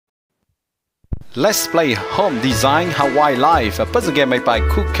Let's play Home Design Hawaii Life, a puzzle game made by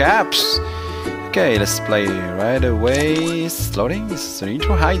CookApps. Okay, let's play right away. It's loading. This is the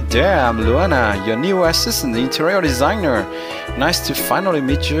intro. Hi there, I'm Luana, your new assistant interior designer. Nice to finally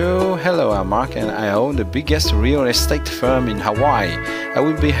meet you. Hello, I'm Mark and I own the biggest real estate firm in Hawaii. I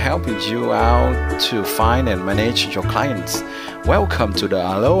will be helping you out to find and manage your clients. Welcome to the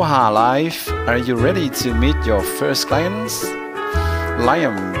Aloha Life. Are you ready to meet your first clients?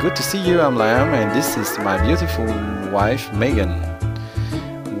 Liam, good to see you. I'm Liam and this is my beautiful wife Megan.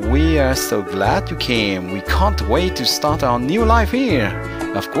 We are so glad you came. We can't wait to start our new life here.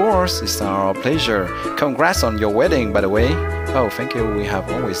 Of course, it's our pleasure. Congrats on your wedding, by the way. Oh, thank you. We have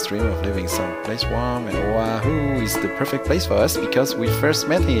always dreamed of living someplace warm, and Oahu is the perfect place for us because we first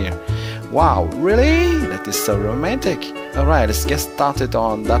met here. Wow, really? That is so romantic. Alright, let's get started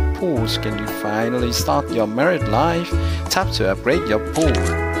on that pool. Can you finally start your married life? Tap to upgrade your pool.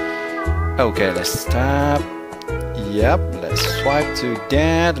 Okay, let's tap. Yep, let's swipe to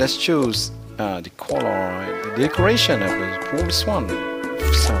that. Let's choose the color, the decoration of the pool. This one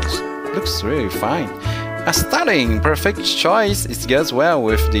looks really fine. A stunning, perfect choice. It goes well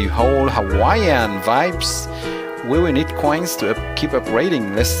with the whole Hawaiian vibes. We will need coins to keep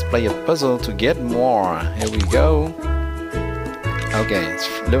upgrading. Let's play a puzzle to get more. Here we go. Okay, it's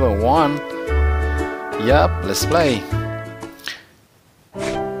level 1. Yup, let's play.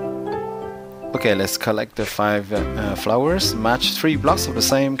 Okay, let's collect the 5 flowers. Match 3 blocks of the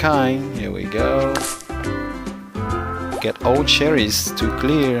same kind. Here we go. Get old cherries to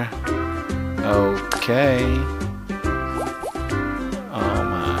clear. Okay. Oh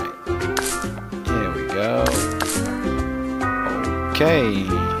my. Here we go. Okay.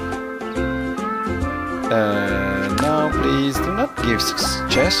 No, please do not give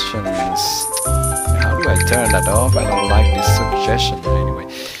suggestions. How do I turn that off? I don't like this suggestion anyway.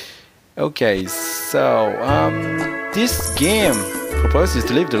 Okay, so this game proposes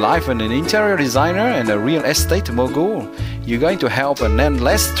to live the life of an interior designer and a real estate mogul. You're going to help an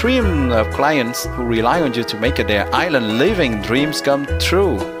endless stream of clients who rely on you to make their island living dreams come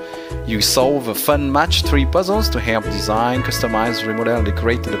true. You solve a fun match 3 puzzles to help design, customize, remodel, and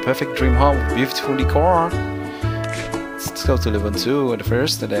decorate the perfect dream home with beautiful decor. Let's go to level 2 at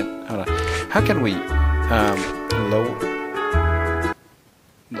first, and then how can we load?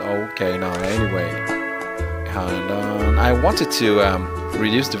 Okay, no, anyway, hold on. I wanted to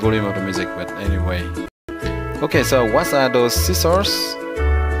reduce the volume of the music, but anyway. Okay, so what are those scissors?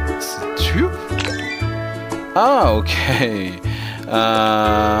 Oh, okay.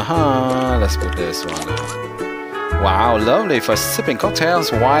 Let's put this one. Wow, lovely for sipping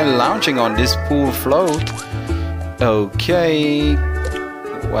cocktails while lounging on this pool float. Okay,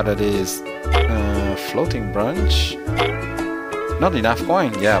 what it is? Floating brunch. Not enough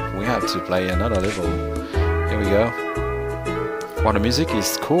coin. Yeah, we have to play another level. Here we go. Wow, the music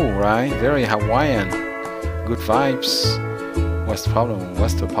is cool, right? Very Hawaiian. Good vibes. What's the problem?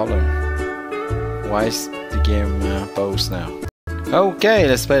 What's the problem? Why is the game paused now? Okay,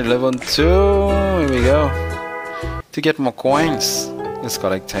 let's play level 2. Here we go. To get more coins, let's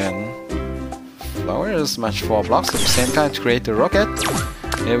collect 10 flowers. Match 4 blocks of the same kind to create a rocket.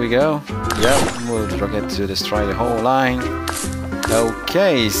 Here we go. Yep, move the rocket to destroy the whole line.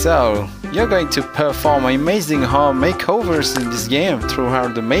 Okay, so you're going to perform amazing home makeovers in this game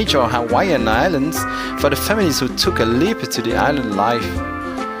throughout the major Hawaiian islands for the families who took a leap to the island life.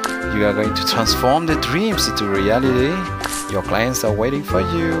 You are going to transform their dreams into reality. Your clients are waiting for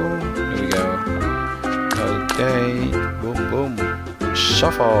you. Here we go. Okay, boom boom.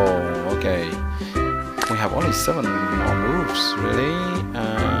 Shuffle. Okay. We have only 7 more moves, really?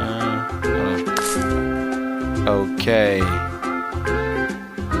 Okay.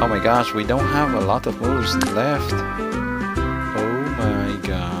 Oh my gosh, we don't have a lot of moves left. Oh my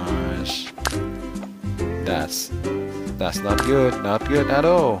gosh. That's not good. Not good at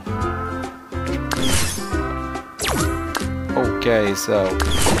all. Okay, so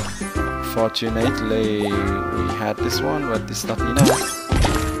fortunately we had this one, but it's not enough.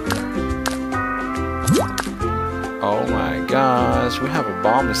 Oh my gosh, we have a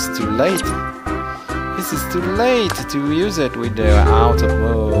bomb. It's too late. This is too late to use it with the out of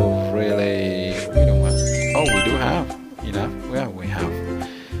move. Really, we don't have. Oh, we do have enough. Well, we have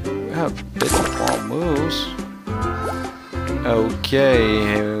a bit more moves. Okay,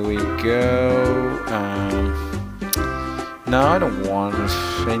 here we go. No, I don't want it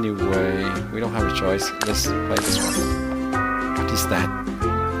anyway. We don't have a choice. Let's play this one. What is that?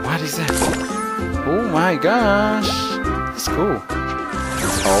 What is that? Oh my gosh, that's cool.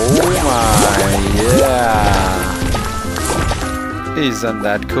 Oh my, yeah. Isn't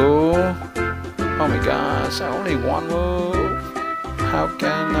that cool? Oh my gosh, only one move. How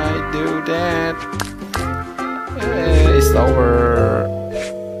can I do that? It's over.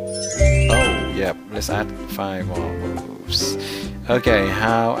 Oh, yep, let's add 5 more moves. Okay,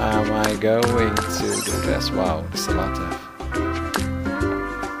 how am I going to do this? Wow, there's a lot of...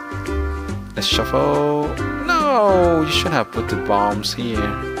 Let's shuffle. No, you should have put the bombs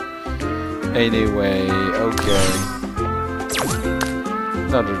here. Anyway, okay.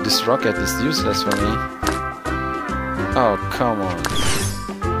 No, this rocket is useless for me. Oh, come on.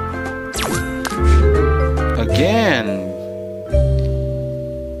 Again.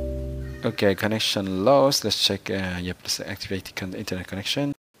 Okay, connection lost. Let's check. Yep, let's activate the internet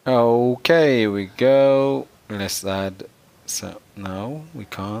connection. Okay, here we go. Let's add. So no, we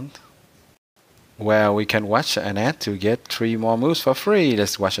can't. Well, we can watch an ad to get 3 more moves for free.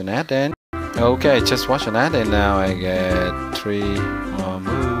 Let's watch an ad then. Okay, just watch an ad and now I get 3 more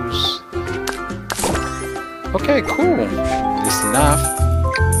moves. Okay, cool. This is enough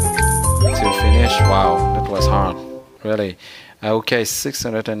to finish. Wow, that was hard, really. Okay,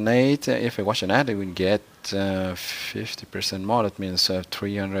 608. If I watch an ad, I will get 50% more. That means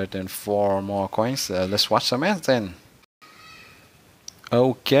 304 more coins. Let's watch some ads then.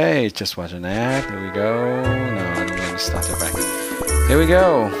 Okay, just watch an ad. Here we go. No, I don't want to start it back. Here we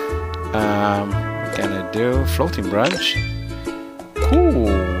go. What can I do? Floating brunch. Cool.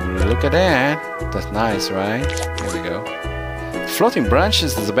 Look at that. That's nice, right? Here we go. Floating brunch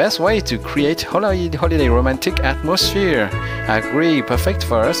is the best way to create holiday romantic atmosphere. I agree. Perfect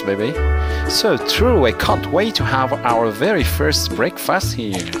for us, baby. So true. I can't wait to have our very first breakfast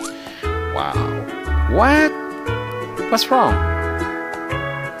here. Wow. What? What's wrong?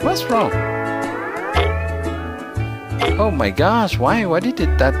 What's wrong? Oh my gosh, why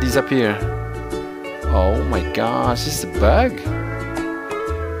did that disappear? Oh my gosh, this is a bug?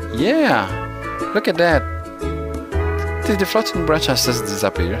 Yeah, look at that. The floating branch has just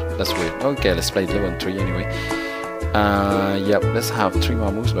disappeared. That's weird. Okay, let's play level 3 anyway. Yep, let's have 3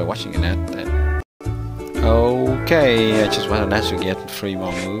 more moves by watching an ad then. Okay, I just want to actually get 3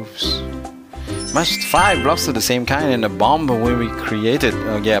 more moves. Matched 5 blocks of the same kind in a bomb when we created.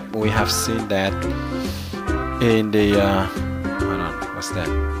 Oh, yep, we have seen that in the. Hold on, what's that?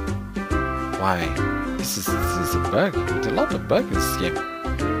 Why? This is a bug. There's a lot of bugs in this game.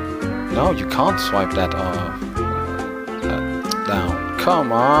 No, you can't swipe that off. Down.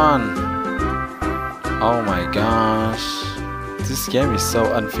 Come on! Oh my gosh. This game is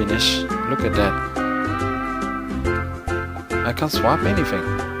so unfinished. Look at that. I can't swap anything.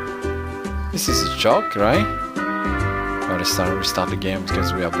 This is a joke, right? Oh, let's restart the game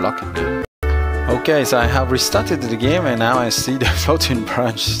because we are blocking now. Okay, so I have restarted the game and now I see the floating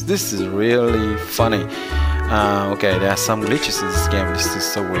branch. This is really funny. Okay, there are some glitches in this game. This is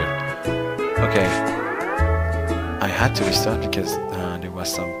so weird. Okay. I had to restart because there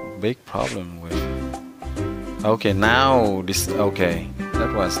was some big problem with... Okay, now this... Okay,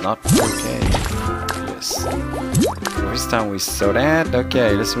 that was not okay. Yes. First time we saw that.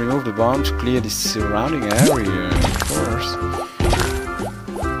 Okay, let's remove the bomb to clear the surrounding area, of course.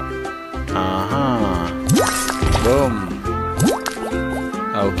 Boom.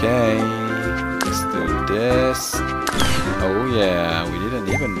 Okay, let's do this. Oh yeah, we didn't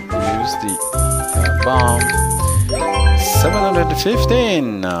even use the bomb.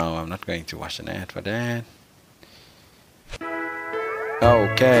 715. No, I'm not going to watch an ad for that.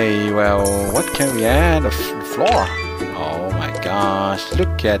 Okay, well, what can we add? A floor. Oh my gosh,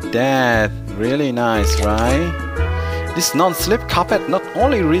 look at that. Really nice, right? This non-slip carpet not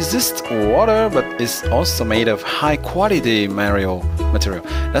only resists water, but is also made of high-quality material.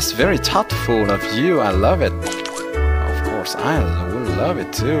 That's very thoughtful of you. I love it. Of course, I will love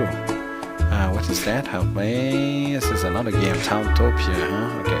it too. What is that? Help me. This is another game, Towntopia,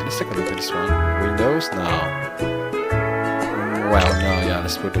 huh? Okay, let's take a look at this one. Windows? No. Well, no, yeah,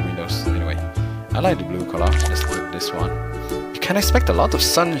 let's put the windows anyway. I like the blue color. Let's put this one. You can expect a lot of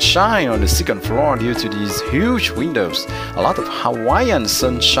sunshine on the second floor due to these huge windows. A lot of Hawaiian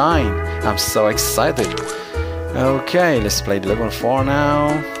sunshine. I'm so excited. Okay, let's play the level 4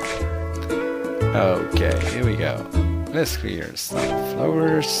 now. Okay, here we go. Let's clear some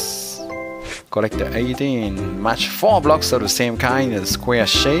flowers. Collect the 18. Match 4 blocks of the same kind in a square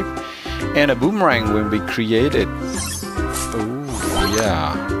shape. And a boomerang will be created. Ooh,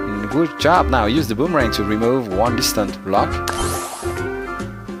 yeah. Good job. Now use the boomerang to remove one distant block.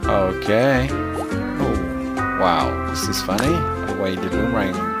 Okay. Oh, wow. This is funny. The way the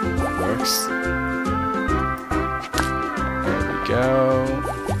boomerang works. There we go.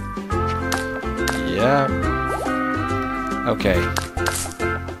 Yeah. Okay.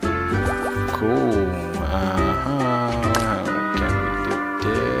 Cool.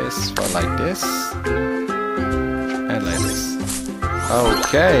 like this. And like this.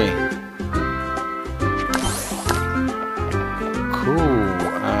 Okay. Cool.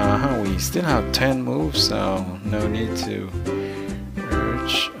 We still have 10 moves, so no need to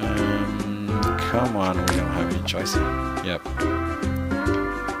urge. Come on, we don't have any choice here. Yep.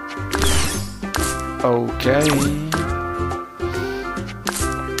 Okay.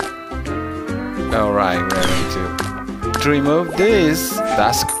 Alright, we're going to remove this.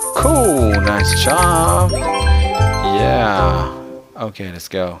 That's cool. Nice job. Yeah. Okay, let's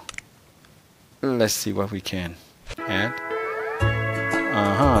go. Let's see what we can add.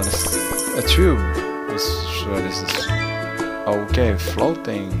 A tube. Let's sure this is okay.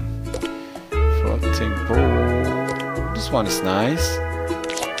 Floating pool. This one is nice.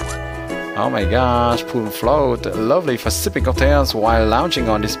 Oh my gosh, pool float. Lovely for sipping cocktails while lounging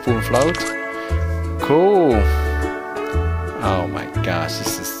on this pool float. Cool. Oh my gosh,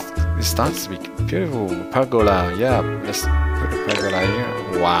 this starts to be beautiful. Pergola. Yeah, let's put the pergola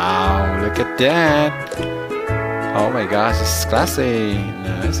here. Wow, look at that. Oh my gosh, this is classy.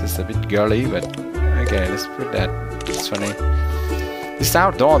 No, this is a bit girly, but okay, let's put that. It's funny. This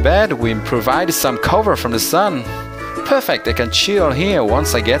outdoor bed, we provided some cover from the sun. Perfect, I can chill here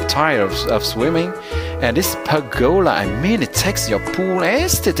once I get tired of swimming. And this pergola, I mean, it takes your pool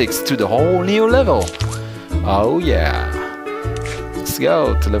aesthetics to the whole new level. Oh yeah. Let's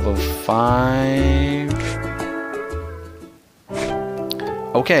go to level 5.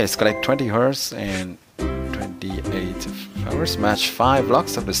 Okay, let's collect 20 hearts and 28 flowers. Match 5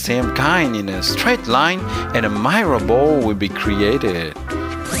 blocks of the same kind in a straight line, and a mirror ball will be created.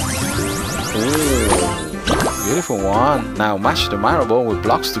 Ooh, beautiful one. Now match the mirror ball with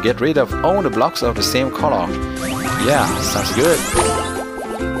blocks to get rid of all the blocks of the same color. Yeah, sounds good.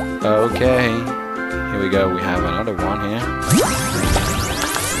 Okay, here we go. We have another one here.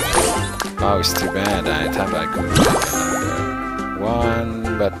 Oh, it's too bad. I thought I could make another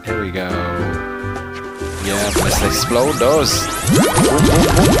one, but here we go. Yeah, let's explode those. Boom, boom,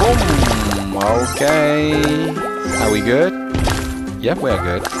 boom, boom. Okay. Are we good? Yep, we are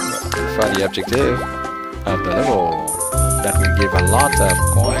good. For the objective of the level, that will give a lot of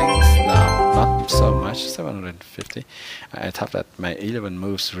coins. No, not so much. 750. I thought that my 11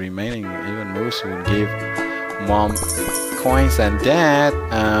 moves, remaining 11 moves, would give more coins than that.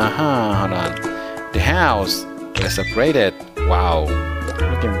 Hold on. The house is upgraded. Wow,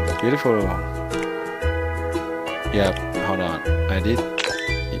 looking beautiful. Yep, hold on. I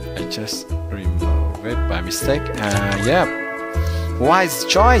just removed it by mistake. Yep. Wise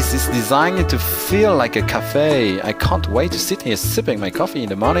choice. It's designed to feel like a cafe. I can't wait to sit here sipping my coffee in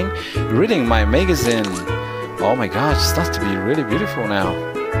the morning, reading my magazine. Oh my gosh, it starts to be really beautiful now.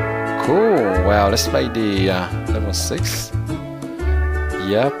 Cool. Well, let's play the level 6.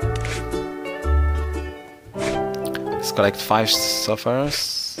 Yep. Let's collect 5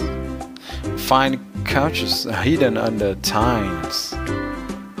 sofas. Find couches hidden under tiles.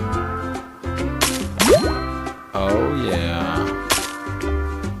 Oh yeah.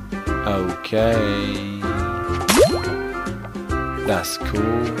 Okay. That's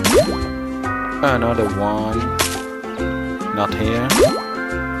cool. Another one. Not here.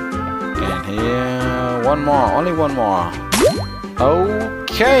 And here. One more. Only one more.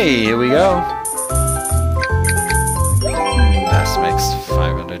 Okay, here we go. That makes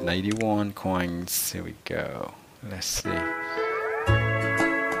 581 coins. Here we go. Let's see.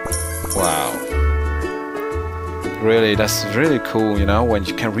 Wow. Really, that's really cool, you know, when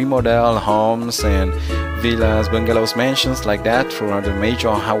you can remodel homes and villas, bungalows, mansions like that throughout the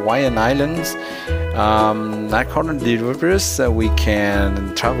major Hawaiian islands. According to the developers, we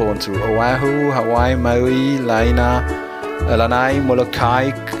can travel to Oahu, Hawaii, Maui, Lanai,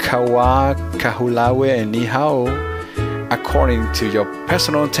 Molokai, Kauai, Kahoolawe and Niihau, according to your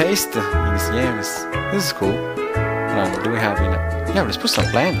personal taste in these games. This is cool. Do we have enough? Yeah, let's put some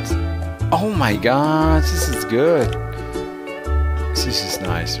plants. Oh my god, this is good. This is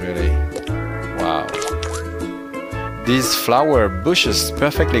nice, really. Wow. These flower bushes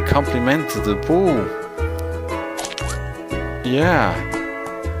perfectly complement the pool. Yeah.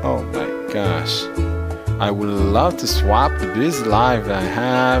 Oh my gosh. I would love to swap the busy life I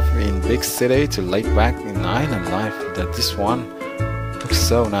have in big city to laid back in island life. That this one looks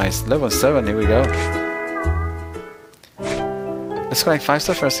so nice. Level 7, here we go. Let's collect 5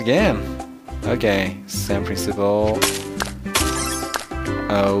 stuff first again. Okay, same principle.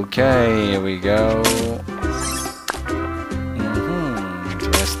 Okay, here we go.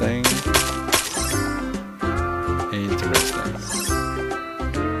 Interesting. Interesting.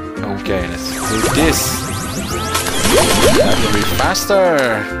 Okay, let's do this. That will be faster.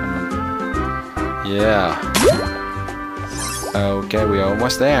 Yeah. Okay, we're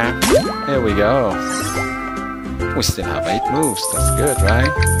almost there. Here we go. We still have 8 moves. That's good,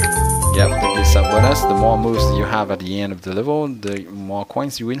 right? Yep, that gives some bonus. The more moves you have at the end of the level, the more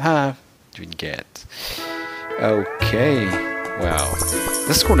coins you will have. You will get. Okay. Well,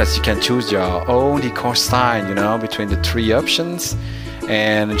 that's cool that you can choose your own decor style, you know, between the 3 options.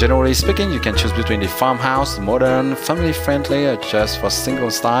 And generally speaking, you can choose between the farmhouse, modern, family friendly, or just for single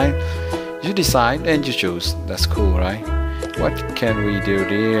style. You decide and you choose. That's cool, right? What can we do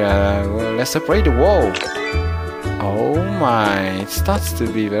there? Well, let's separate the wall. Oh my, it starts to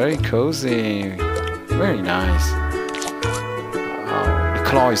be very cozy. Very nice. Oh, the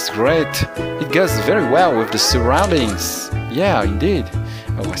claw is great. It goes very well with the surroundings. Yeah, indeed.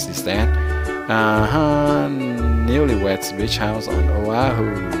 Oh, what's this then? Newlyweds beach house on Oahu.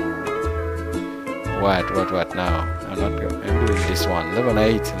 What? No, I'm not going. I'm doing this one. Level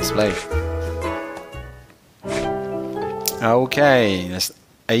 8. Let's play. Okay, that's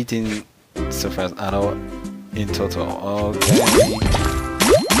 18 so far in total. Okay.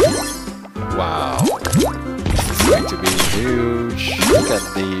 Wow, this is going to be huge. Look at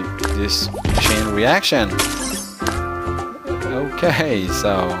this chain reaction. Okay,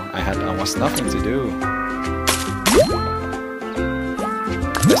 so I had almost nothing to do.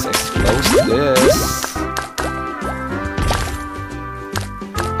 Let's explode this.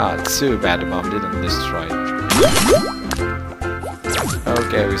 Ah, too bad the bomb didn't destroy it.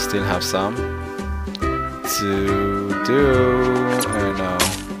 Okay, we still have some to do. Oh no,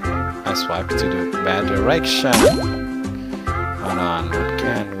 I swiped to the bad direction. Hold on, what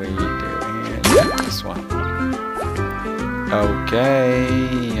can we do here? Yeah, this one.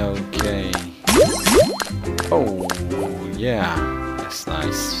 Okay. Oh, yeah, that's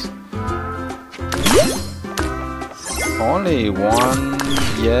nice. Only one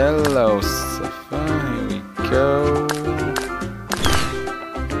yellow sapphire. Here we go.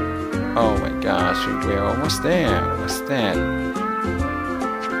 Oh my gosh, we're almost there. What's that?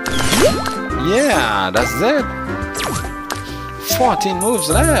 Yeah, that's it. 14 moves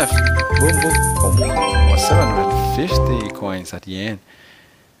left. Boom, boom, boom. 750 coins at the end.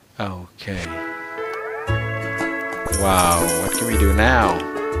 Okay. Wow, what can we do now?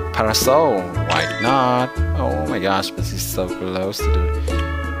 Parasol, why not? Oh my gosh, this is so close to the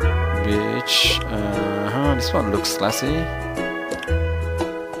beach. This one looks classy.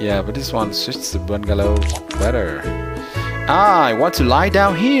 Yeah, but this one suits the bungalow better. I want to lie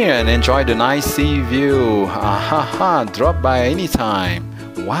down here and enjoy the nice sea view. Drop by anytime.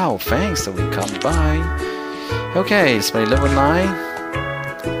 Wow, thanks, so we come by. Okay, let's play level 9.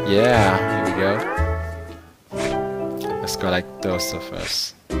 Yeah, here we go. Let's collect those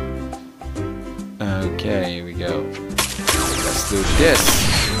first. Okay, here we go. Let's do this.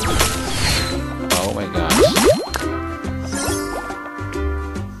 Oh my gosh.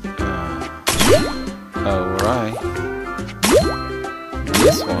 Alright.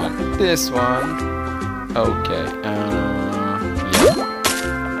 This one. Okay. Yeah.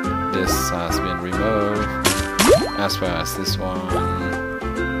 This has been removed. As well as this one.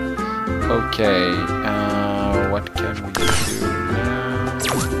 Okay. What can we do now?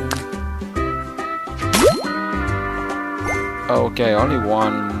 Okay, only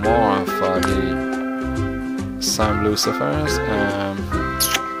one more for the Sun Lucifers.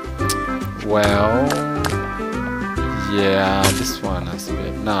 Well, yeah, this one has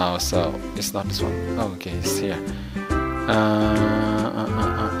been no, so it's not this one. Okay, it's here.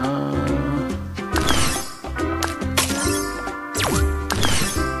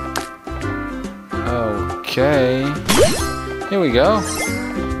 Okay, here we go.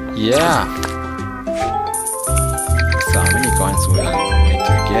 Yeah. So how many coins we are going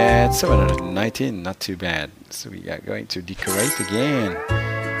to get? 719, not too bad. So we are going to decorate again.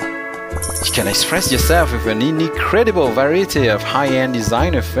 You can express yourself with an incredible variety of high-end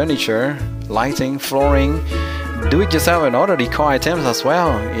designer furniture, lighting, flooring, do-it-yourself and other decor items as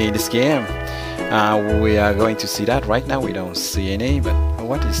well in this game. We are going to see that right now. We don't see any, but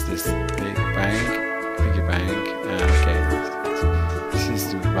what is this? Big bank, piggy bank. Okay, this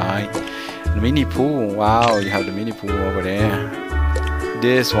is to buy. The mini pool. Wow, you have the mini pool over there.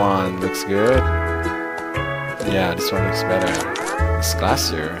 This one looks good. Yeah, this one looks better. It's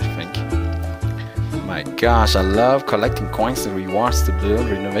classier, I think. My gosh, I love collecting coins and rewards to build,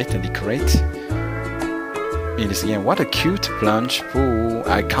 renovate, and decorate in this game. What a cute plunge pool.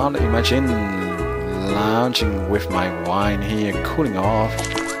 I can't imagine lounging with my wine here, cooling off.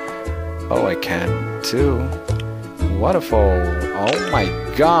 Oh, I can too. Waterfall. Oh my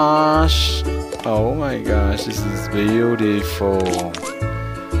gosh. Oh my gosh, this is beautiful.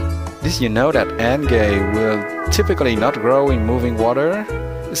 Did you know that algae will typically not grow in moving water?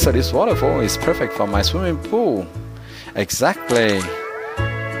 So this waterfall is perfect for my swimming pool. Exactly.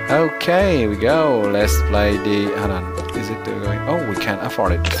 Okay, here we go. Let's play the... Hold on. Is it going? Oh, we can't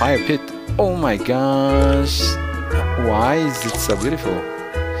afford it. Fire pit. Oh my gosh. Why is it so beautiful?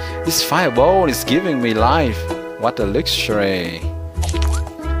 This fireball is giving me life. What a luxury.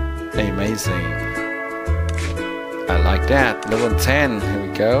 Amazing. I like that. Level 10. Here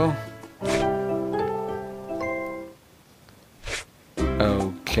we go.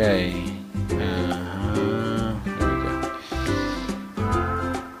 Okay. Here we go.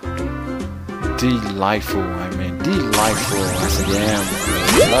 Delightful. I mean, delightful as a game.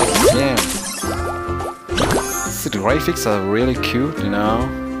 I love this game. So the graphics are really cute, you know.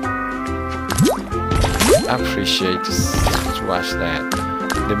 I appreciate to watch that.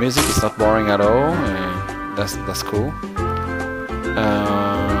 The music is not boring at all, and that's cool.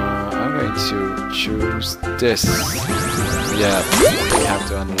 I'm going to choose this. Yeah, we have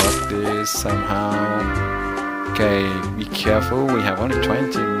to unlock this somehow. Okay, be careful. We have only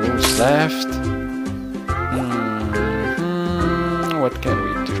 20 moves left. What can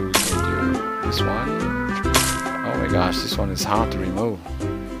we do? We can do this one. Oh my gosh, this one is hard to remove.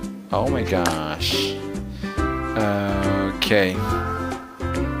 Oh my gosh. Okay.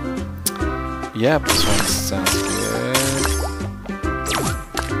 Yep, this one sounds good.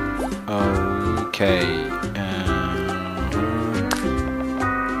 Okay.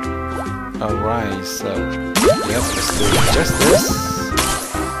 Alright, so yep, let's do just this.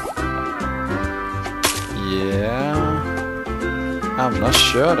 Yeah. I'm not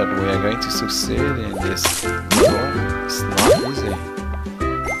sure that we are going to succeed in this level. It's not easy.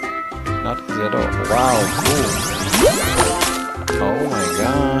 Not easy at all. Wow, cool. Oh my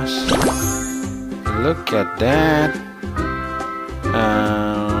gosh. Look at that.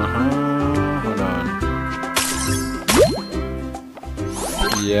 Hold on.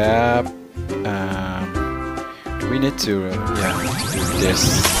 Yep. We need to do this,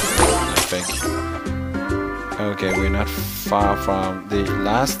 I think. Okay, we're not far from the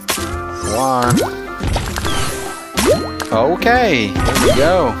last one. Okay, here we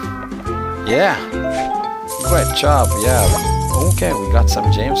go. Yeah, great job. Yeah. Okay, we got some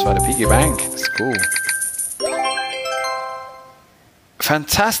gems for the piggy bank. It's cool.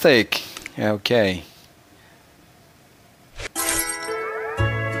 Fantastic. Okay.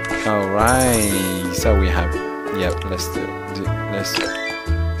 Alright, so we have, yep, let's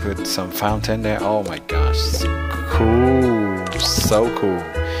put some fountain there. Oh my gosh, cool, so cool.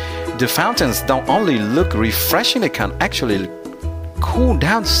 The fountains don't only look refreshing, they can actually cool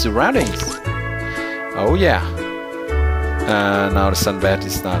down the surroundings. Oh yeah. Now the sunbed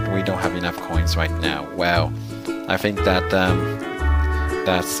is not, we don't have enough coins right now. Well, I think that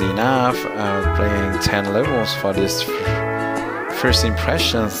that's enough. Playing 10 levels for this first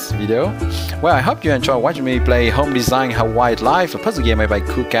impressions video. Well, I hope you enjoy watching me play Home Design Hawaii Life, a puzzle game made by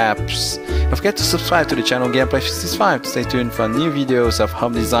CookApps. Don't forget to subscribe to the channel Gameplay 55 to stay tuned for new videos of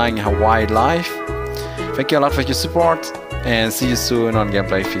Home Design Hawaii Life. Thank you a lot for your support, and see you soon on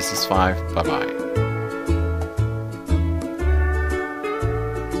Gameplay 55. Bye bye.